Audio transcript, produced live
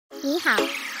你好，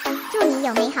祝你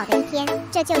有美好的一天。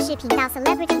这就是频道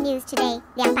Celebrity News Today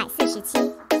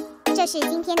 247。这是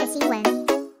今天的新闻。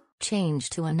Change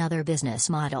to another business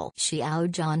model. Xiao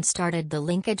Zhan started the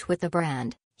linkage with the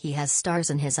brand. He has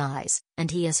stars in his eyes, and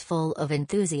he is full of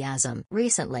enthusiasm.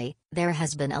 Recently, there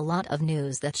has been a lot of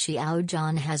news that Xiao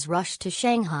Zhan has rushed to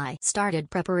Shanghai,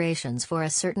 started preparations for a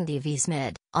certain TV's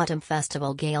mid-autumn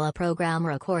festival gala program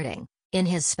recording. In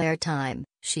his spare time,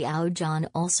 Xiao Zhan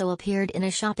also appeared in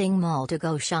a shopping mall to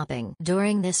go shopping.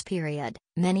 During this period,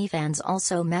 many fans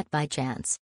also met by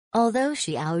chance. Although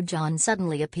Xiao Zhan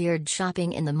suddenly appeared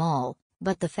shopping in the mall,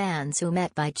 but the fans who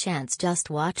met by chance just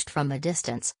watched from a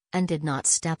distance, and did not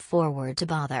step forward to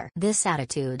bother. This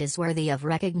attitude is worthy of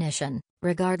recognition,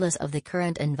 regardless of the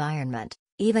current environment.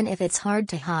 Even if it's hard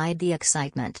to hide the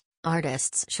excitement,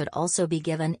 artists should also be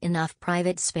given enough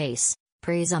private space.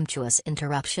 Presumptuous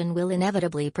interruption will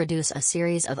inevitably produce a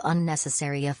series of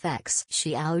unnecessary effects.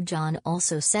 Xiao Zhan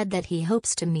also said that he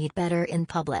hopes to meet better in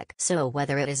public. So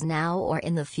whether it is now or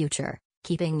in the future,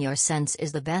 keeping your sense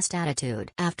is the best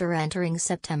attitude. After entering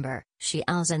September, Xiao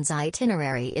Zhan's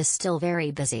itinerary is still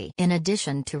very busy. In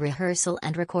addition to rehearsal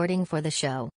and recording for the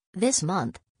show, this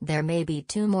month, there may be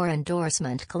 2 more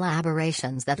endorsement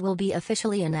collaborations that will be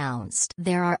officially announced.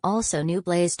 There are also new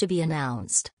plays to be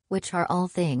announced, which are all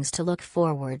things to look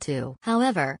forward to.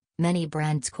 However, many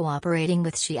brands cooperating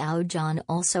with Xiao Zhan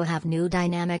also have new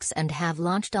dynamics and have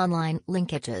launched online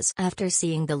linkages. After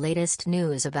seeing the latest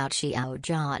news about Xiao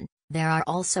Zhan, there are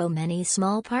also many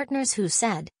small partners who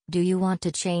said, "Do you want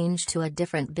to change to a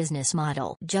different business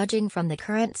model?" Judging from the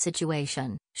current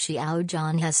situation, Xiao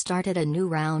Zhan has started a new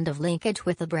round of linkage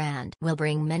with the brand. Will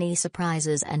bring many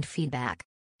surprises and feedback.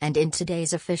 And in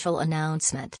today's official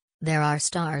announcement, there are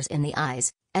stars in the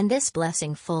eyes, and this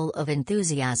blessing full of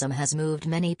enthusiasm has moved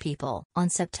many people. On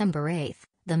September 8,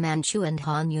 the Manchu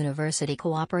Han University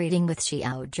cooperating with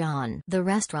Xiao Zhan. The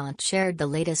restaurant shared the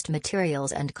latest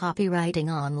materials and copywriting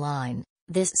online.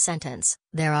 This sentence,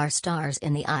 "There are stars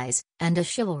in the eyes, and a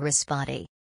chivalrous body.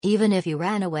 Even if you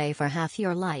ran away for half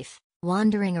your life,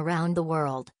 wandering around the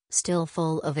world, still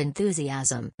full of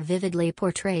enthusiasm," vividly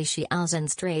portrays Xiao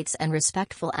Zhan's traits and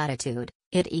respectful attitude.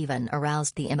 It even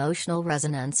aroused the emotional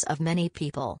resonance of many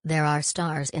people. There are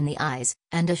stars in the eyes,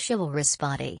 and a chivalrous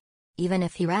body. Even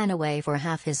if he ran away for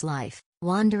half his life,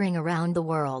 wandering around the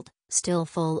world, still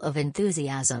full of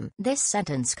enthusiasm. This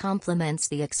sentence complements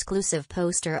the exclusive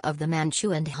poster of the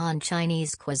Manchu and Han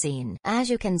Chinese cuisine. As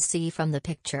you can see from the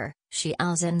picture,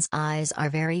 Xiao Zhan's eyes are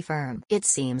very firm. It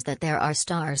seems that there are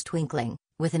stars twinkling,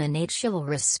 with an innate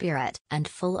chivalrous spirit, and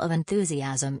full of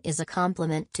enthusiasm is a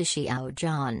compliment to Xiao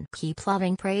Zhan. Keep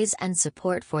loving praise and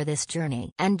support for this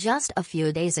journey. And just a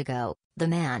few days ago,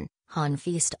 the Han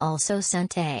Feast also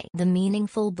sent the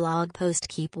meaningful blog post.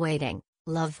 Keep waiting,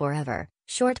 love forever,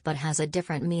 short but has a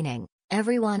different meaning.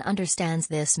 Everyone understands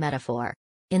this metaphor.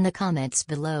 In the comments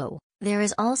below, there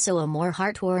is also a more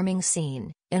heartwarming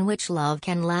scene, in which love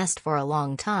can last for a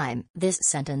long time. This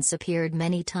sentence appeared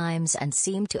many times and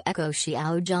seemed to echo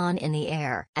Xiao Zhan in the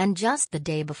air. And just the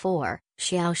day before,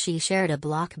 Xiao Shi shared a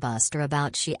blockbuster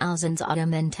about Xiao Zhan's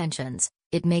autumn intentions.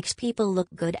 It makes people look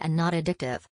good and not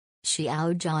addictive.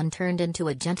 Xiao Zhan turned into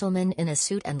a gentleman in a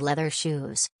suit and leather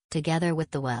shoes, together with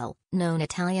the well-known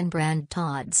Italian brand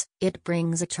Tod's. It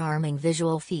brings a charming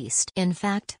visual feast. In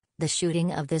fact, the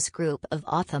shooting of this group of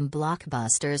autumn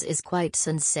blockbusters is quite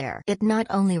sincere. It not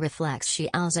only reflects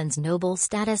Xiao Zhan's noble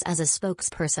status as a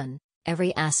spokesperson,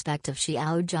 every aspect of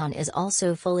Xiao Zhan is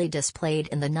also fully displayed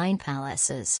in the 9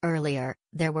 palaces. Earlier,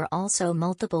 there were also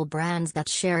multiple brands that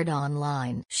shared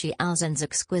online Xiao Zhan's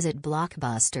exquisite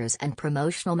blockbusters and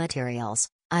promotional materials.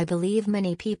 I believe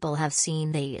many people have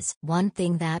seen these. One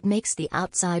thing that makes the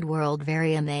outside world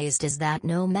very amazed is that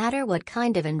no matter what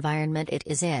kind of environment it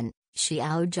is in,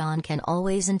 Xiao Zhan can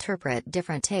always interpret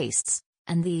different tastes,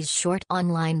 and these short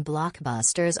online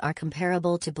blockbusters are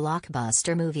comparable to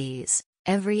blockbuster movies.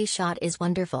 Every shot is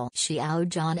wonderful. Xiao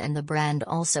Zhan and the brand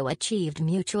also achieved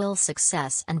mutual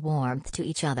success and warmth to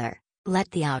each other.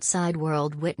 Let the outside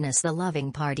world witness the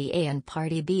loving Party A and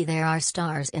Party B. There are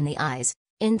stars in the eyes,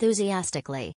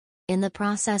 enthusiastically. In the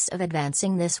process of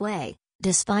advancing this way,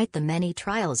 despite the many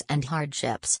trials and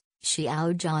hardships,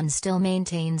 Xiao Zhan still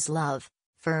maintains love.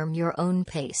 Firm your own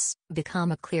pace,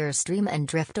 become a clear stream and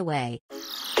drift away.